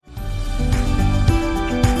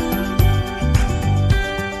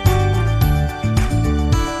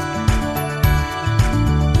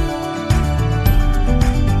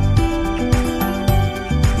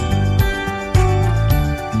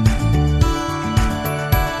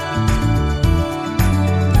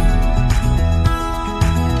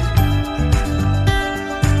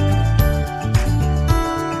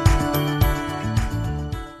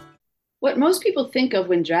most people think of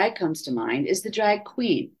when drag comes to mind is the drag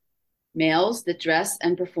queen, males that dress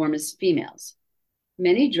and perform as females.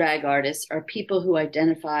 Many drag artists are people who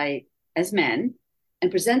identify as men and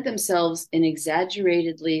present themselves in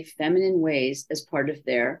exaggeratedly feminine ways as part of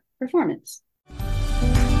their performance.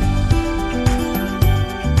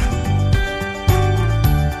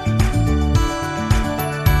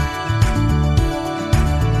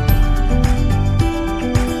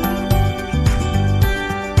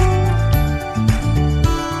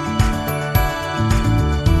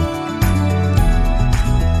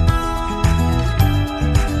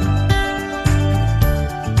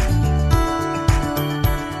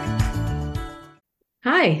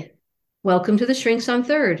 Hi, welcome to the Shrinks on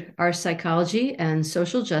Third, our psychology and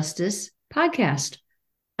social justice podcast.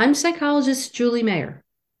 I'm psychologist Julie Mayer.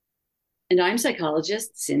 And I'm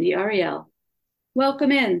psychologist Cindy Ariel.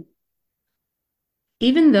 Welcome in.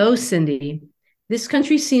 Even though, Cindy, this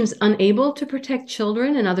country seems unable to protect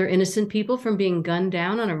children and other innocent people from being gunned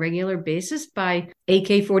down on a regular basis by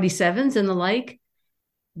AK-47s and the like,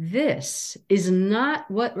 this is not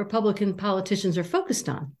what Republican politicians are focused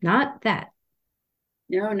on. Not that.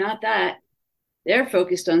 No, not that. They're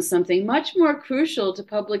focused on something much more crucial to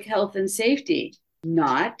public health and safety.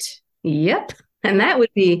 Not. Yep. And that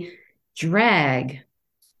would be drag.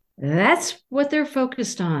 That's what they're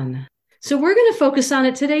focused on. So we're going to focus on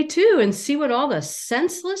it today, too, and see what all the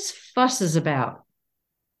senseless fuss is about.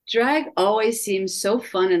 Drag always seems so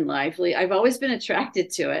fun and lively. I've always been attracted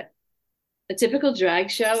to it. A typical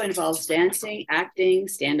drag show involves dancing, acting,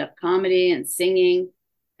 stand-up comedy, and singing,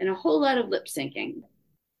 and a whole lot of lip syncing.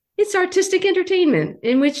 It's artistic entertainment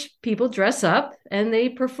in which people dress up and they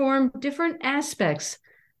perform different aspects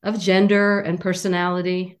of gender and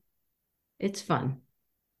personality. It's fun.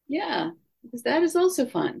 Yeah, because that is also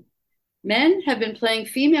fun. Men have been playing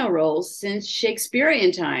female roles since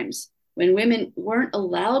Shakespearean times, when women weren't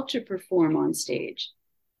allowed to perform on stage.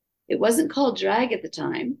 It wasn't called drag at the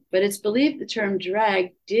time, but it's believed the term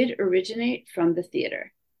drag did originate from the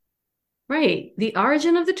theater. Right. The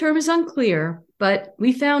origin of the term is unclear, but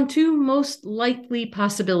we found two most likely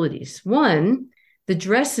possibilities. One, the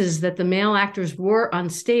dresses that the male actors wore on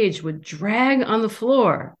stage would drag on the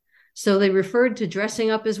floor, so they referred to dressing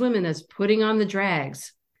up as women as putting on the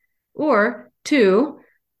drags. Or two,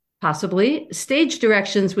 possibly, stage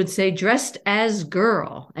directions would say dressed as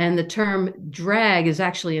girl, and the term drag is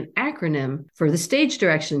actually an acronym for the stage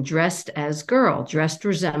direction, dressed as girl, dressed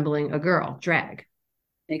resembling a girl, drag.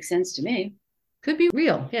 Makes sense to me. Could be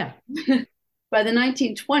real, yeah. By the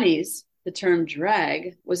 1920s, the term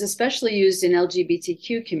drag was especially used in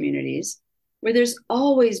LGBTQ communities, where there's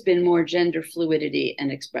always been more gender fluidity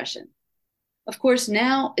and expression. Of course,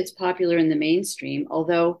 now it's popular in the mainstream,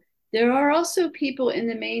 although there are also people in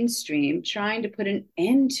the mainstream trying to put an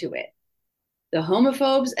end to it. The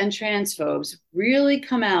homophobes and transphobes really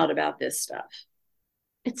come out about this stuff.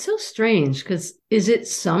 It's so strange because is it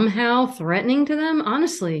somehow threatening to them?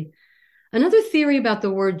 Honestly, another theory about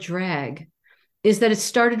the word drag is that it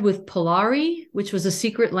started with Polari, which was a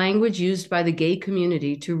secret language used by the gay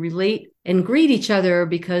community to relate and greet each other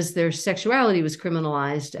because their sexuality was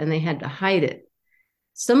criminalized and they had to hide it.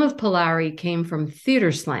 Some of Polari came from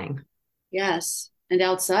theater slang. Yes, and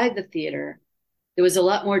outside the theater, there was a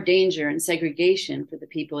lot more danger and segregation for the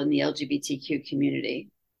people in the LGBTQ community.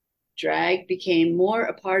 Drag became more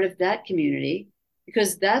a part of that community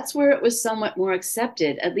because that's where it was somewhat more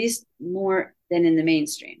accepted, at least more than in the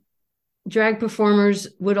mainstream. Drag performers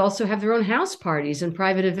would also have their own house parties and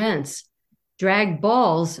private events. Drag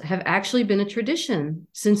balls have actually been a tradition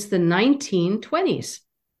since the 1920s.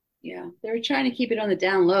 Yeah, they were trying to keep it on the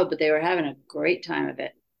down low, but they were having a great time of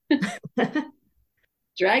it.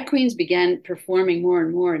 Drag queens began performing more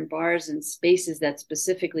and more in bars and spaces that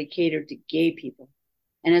specifically catered to gay people.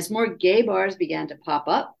 And as more gay bars began to pop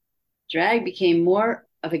up, drag became more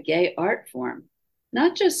of a gay art form,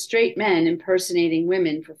 not just straight men impersonating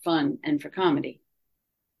women for fun and for comedy.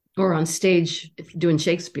 Or on stage doing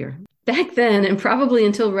Shakespeare. Back then, and probably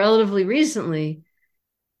until relatively recently,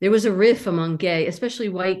 there was a riff among gay, especially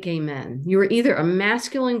white gay men. You were either a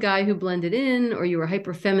masculine guy who blended in, or you were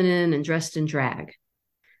hyper-feminine and dressed in drag.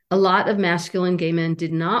 A lot of masculine gay men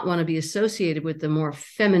did not want to be associated with the more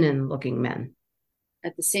feminine-looking men.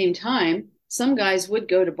 At the same time, some guys would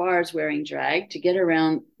go to bars wearing drag to get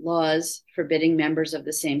around laws forbidding members of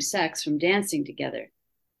the same sex from dancing together.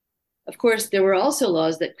 Of course, there were also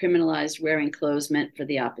laws that criminalized wearing clothes meant for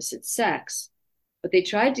the opposite sex, but they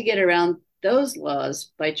tried to get around those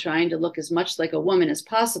laws by trying to look as much like a woman as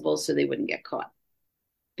possible so they wouldn't get caught.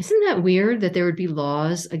 Isn't that weird that there would be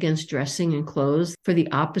laws against dressing in clothes for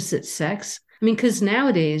the opposite sex? I mean, because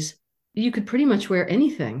nowadays you could pretty much wear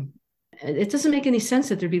anything. It doesn't make any sense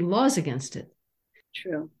that there'd be laws against it.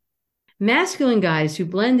 True. Masculine guys who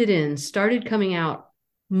blended in started coming out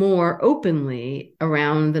more openly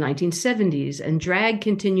around the 1970s, and drag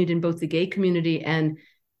continued in both the gay community and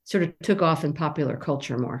sort of took off in popular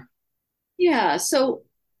culture more. Yeah. So,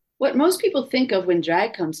 what most people think of when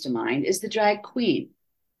drag comes to mind is the drag queen,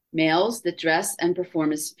 males that dress and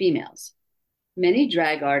perform as females. Many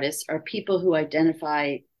drag artists are people who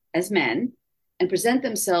identify as men and present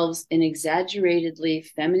themselves in exaggeratedly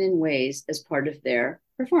feminine ways as part of their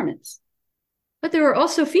performance. But there are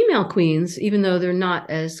also female queens, even though they're not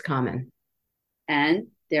as common. And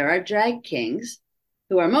there are drag kings,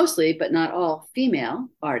 who are mostly, but not all, female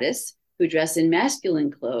artists who dress in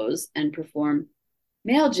masculine clothes and perform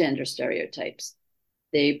male gender stereotypes.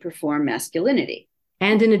 They perform masculinity.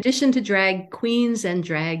 And in addition to drag queens and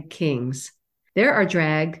drag kings, there are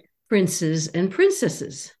drag princes and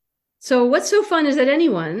princesses. So what's so fun is that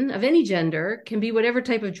anyone of any gender can be whatever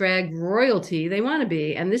type of drag royalty they want to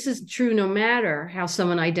be. And this is true no matter how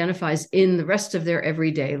someone identifies in the rest of their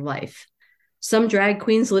everyday life. Some drag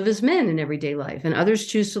queens live as men in everyday life, and others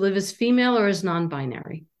choose to live as female or as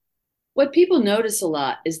non-binary. What people notice a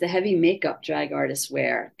lot is the heavy makeup drag artists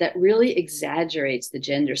wear that really exaggerates the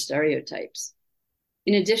gender stereotypes.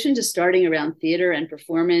 In addition to starting around theater and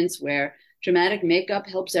performance, where dramatic makeup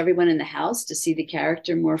helps everyone in the house to see the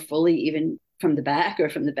character more fully, even from the back or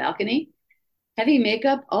from the balcony, heavy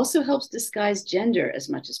makeup also helps disguise gender as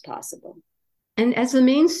much as possible. And as the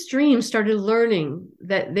mainstream started learning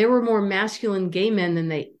that there were more masculine gay men than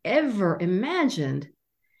they ever imagined,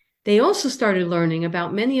 they also started learning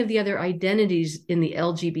about many of the other identities in the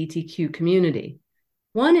LGBTQ community.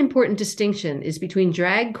 One important distinction is between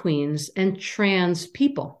drag queens and trans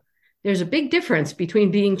people. There's a big difference between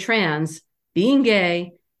being trans, being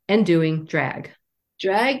gay, and doing drag.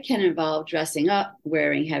 Drag can involve dressing up,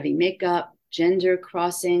 wearing heavy makeup, gender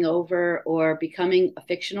crossing over, or becoming a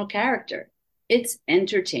fictional character. It's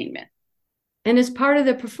entertainment. And as part of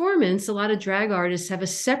the performance, a lot of drag artists have a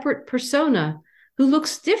separate persona who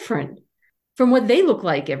looks different from what they look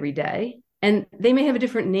like every day. And they may have a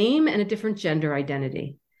different name and a different gender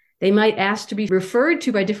identity. They might ask to be referred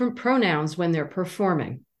to by different pronouns when they're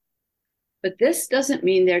performing. But this doesn't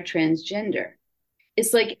mean they're transgender.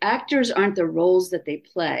 It's like actors aren't the roles that they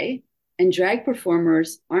play, and drag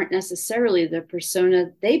performers aren't necessarily the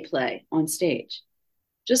persona they play on stage.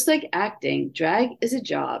 Just like acting, drag is a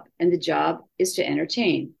job, and the job is to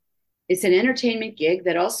entertain. It's an entertainment gig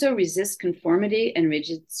that also resists conformity and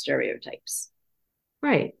rigid stereotypes.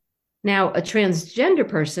 Right. Now, a transgender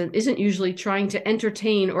person isn't usually trying to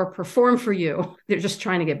entertain or perform for you. They're just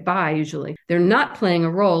trying to get by, usually. They're not playing a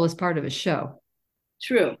role as part of a show.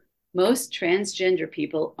 True. Most transgender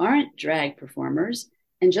people aren't drag performers,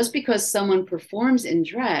 and just because someone performs in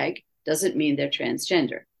drag doesn't mean they're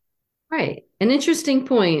transgender. Right. An interesting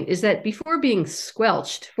point is that before being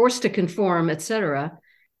squelched, forced to conform, etc.,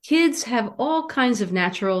 kids have all kinds of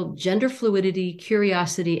natural gender fluidity,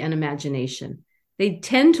 curiosity, and imagination. They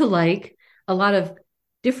tend to like a lot of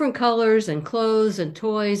different colors and clothes and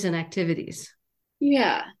toys and activities.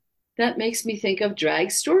 Yeah, that makes me think of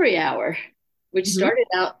Drag Story Hour, which started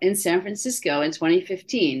out in San Francisco in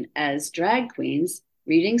 2015 as drag queens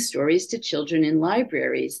reading stories to children in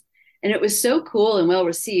libraries. And it was so cool and well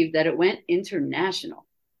received that it went international.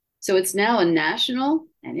 So it's now a national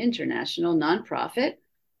and international nonprofit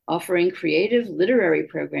offering creative literary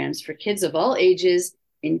programs for kids of all ages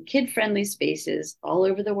in kid-friendly spaces all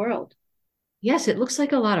over the world. Yes, it looks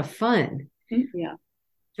like a lot of fun. Yeah.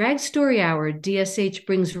 Drag Story Hour, DSH,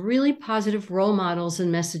 brings really positive role models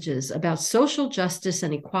and messages about social justice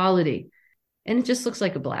and equality. And it just looks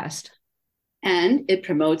like a blast. And it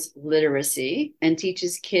promotes literacy and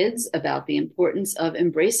teaches kids about the importance of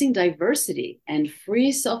embracing diversity and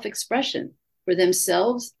free self-expression for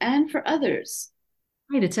themselves and for others.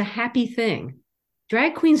 Right, it's a happy thing.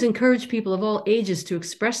 Drag queens encourage people of all ages to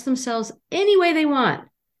express themselves any way they want,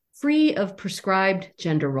 free of prescribed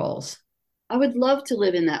gender roles. I would love to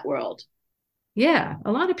live in that world. Yeah,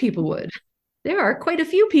 a lot of people would. There are quite a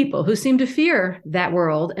few people who seem to fear that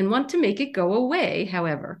world and want to make it go away,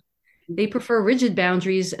 however. They prefer rigid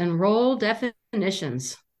boundaries and role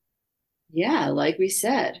definitions. Yeah, like we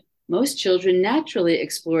said, most children naturally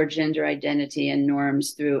explore gender identity and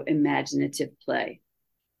norms through imaginative play.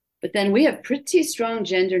 But then we have pretty strong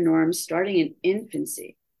gender norms starting in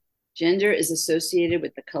infancy. Gender is associated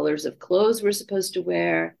with the colors of clothes we're supposed to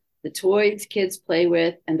wear, the toys kids play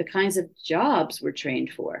with, and the kinds of jobs we're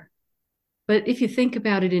trained for. But if you think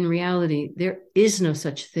about it in reality, there is no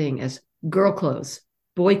such thing as girl clothes,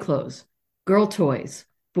 boy clothes, girl toys,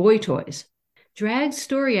 boy toys. Drag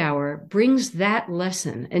Story Hour brings that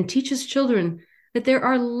lesson and teaches children that there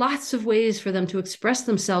are lots of ways for them to express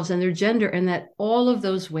themselves and their gender, and that all of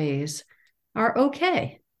those ways are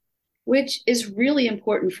okay. Which is really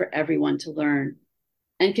important for everyone to learn,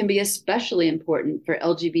 and can be especially important for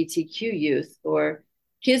LGBTQ youth or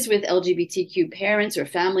kids with LGBTQ parents or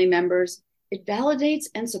family members. It validates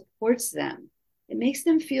and supports them. It makes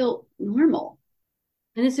them feel normal.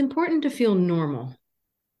 And it's important to feel normal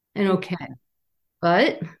and okay.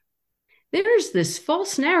 But there's this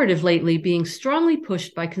false narrative lately being strongly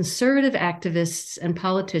pushed by conservative activists and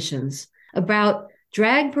politicians about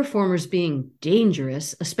drag performers being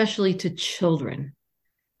dangerous, especially to children.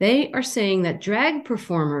 They are saying that drag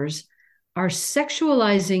performers are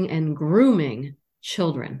sexualizing and grooming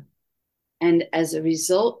children. And as a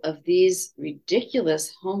result of these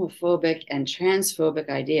ridiculous homophobic and transphobic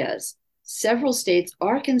ideas, several states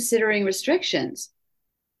are considering restrictions.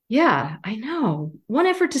 Yeah, I know. One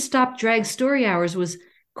effort to stop drag story hours was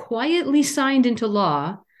quietly signed into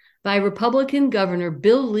law by Republican Governor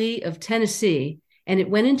Bill Lee of Tennessee, and it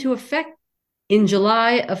went into effect in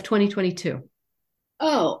July of 2022.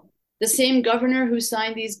 Oh, the same governor who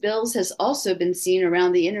signed these bills has also been seen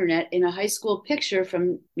around the internet in a high school picture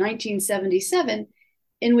from 1977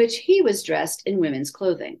 in which he was dressed in women's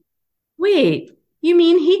clothing. Wait, you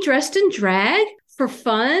mean he dressed in drag for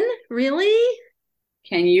fun? Really?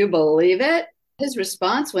 Can you believe it? His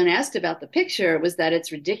response when asked about the picture was that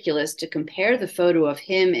it's ridiculous to compare the photo of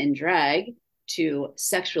him in drag to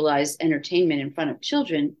sexualized entertainment in front of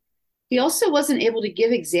children. He also wasn't able to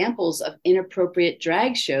give examples of inappropriate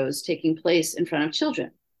drag shows taking place in front of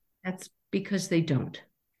children. That's because they don't.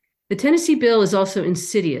 The Tennessee bill is also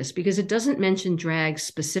insidious because it doesn't mention drag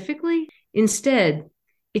specifically. Instead,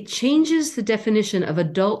 it changes the definition of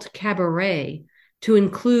adult cabaret to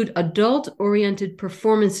include adult-oriented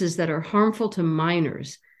performances that are harmful to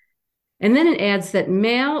minors. And then it adds that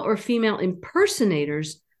male or female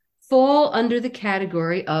impersonators fall under the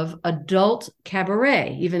category of adult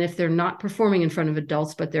cabaret, even if they're not performing in front of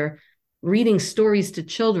adults, but they're reading stories to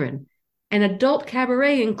children. And adult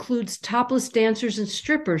cabaret includes topless dancers and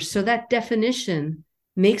strippers, so that definition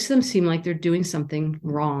makes them seem like they're doing something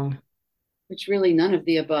wrong. Which really none of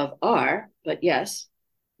the above are, but yes,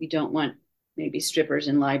 we don't want maybe strippers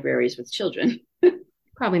in libraries with children.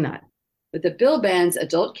 Probably not. But the bill bans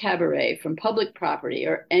adult cabaret from public property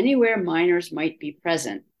or anywhere minors might be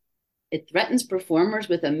present. It threatens performers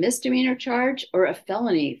with a misdemeanor charge or a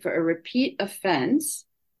felony for a repeat offense.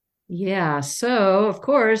 Yeah, so of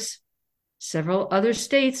course, several other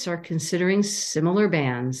states are considering similar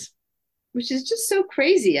bans. Which is just so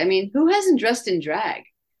crazy. I mean, who hasn't dressed in drag?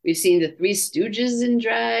 We've seen the Three Stooges in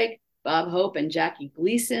drag, Bob Hope and Jackie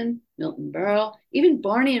Gleason, Milton Berle, even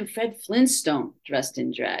Barney and Fred Flintstone dressed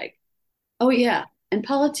in drag. Oh, yeah, and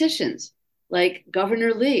politicians like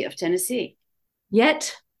Governor Lee of Tennessee.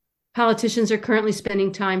 Yet, politicians are currently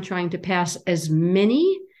spending time trying to pass as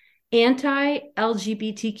many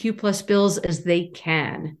anti-LGBTQ plus bills as they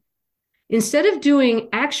can. Instead of doing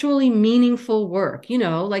actually meaningful work,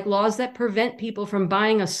 like laws that prevent people from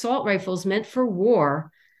buying assault rifles meant for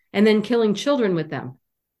war and then killing children with them.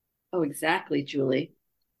 Oh, exactly, Julie.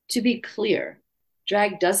 To be clear,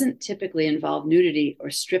 drag doesn't typically involve nudity or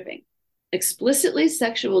stripping. Explicitly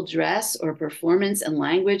sexual dress or performance and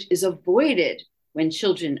language is avoided when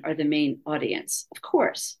children are the main audience, of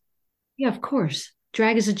course. Yeah, of course.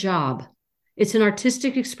 Drag is a job. It's an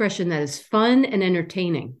artistic expression that is fun and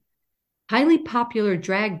entertaining. Highly popular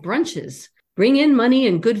drag brunches bring in money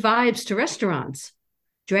and good vibes to restaurants.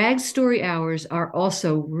 Drag story hours are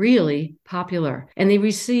also really popular, and they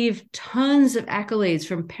receive tons of accolades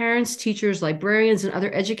from parents, teachers, librarians, and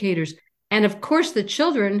other educators, and of course, the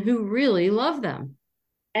children who really love them.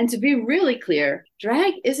 And to be really clear,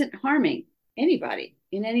 drag isn't harming anybody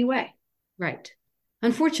in any way. Right.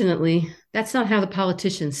 Unfortunately, that's not how the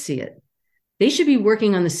politicians see it. They should be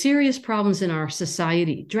working on the serious problems in our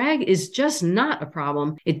society. Drag is just not a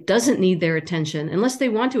problem. It doesn't need their attention unless they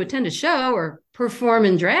want to attend a show or perform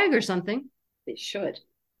in drag or something. They should.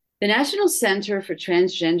 The National Center for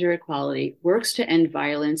Transgender Equality works to end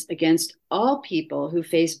violence against all people who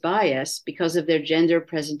face bias because of their gender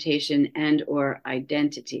presentation and or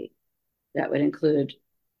identity. That would include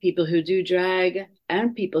people who do drag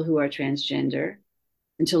and people who are transgender.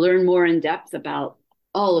 And to learn more in depth about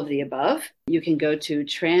all of the above, you can go to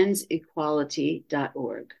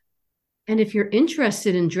transequality.org. And if you're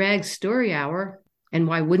interested in Drag Story Hour, and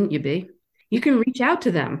why wouldn't you be, you can reach out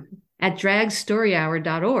to them at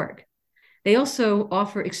dragsstoryhour.org. They also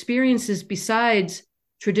offer experiences besides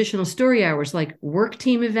traditional story hours like work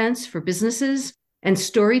team events for businesses, and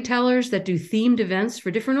storytellers that do themed events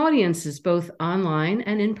for different audiences, both online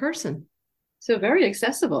and in person. So very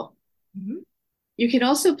accessible. Mm-hmm. You can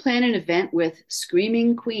also plan an event with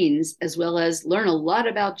Screaming Queens, as well as learn a lot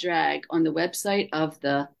about drag on the website of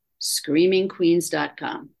the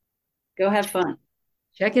screamingqueens.com. Go have fun.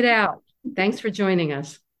 Check it out. Thanks for joining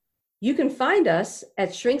us. You can find us at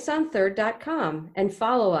shrinksonthird.com and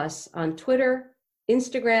follow us on Twitter,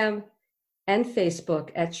 Instagram, and Facebook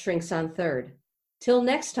at Shrinks on Third. Till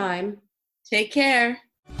next time. Take care.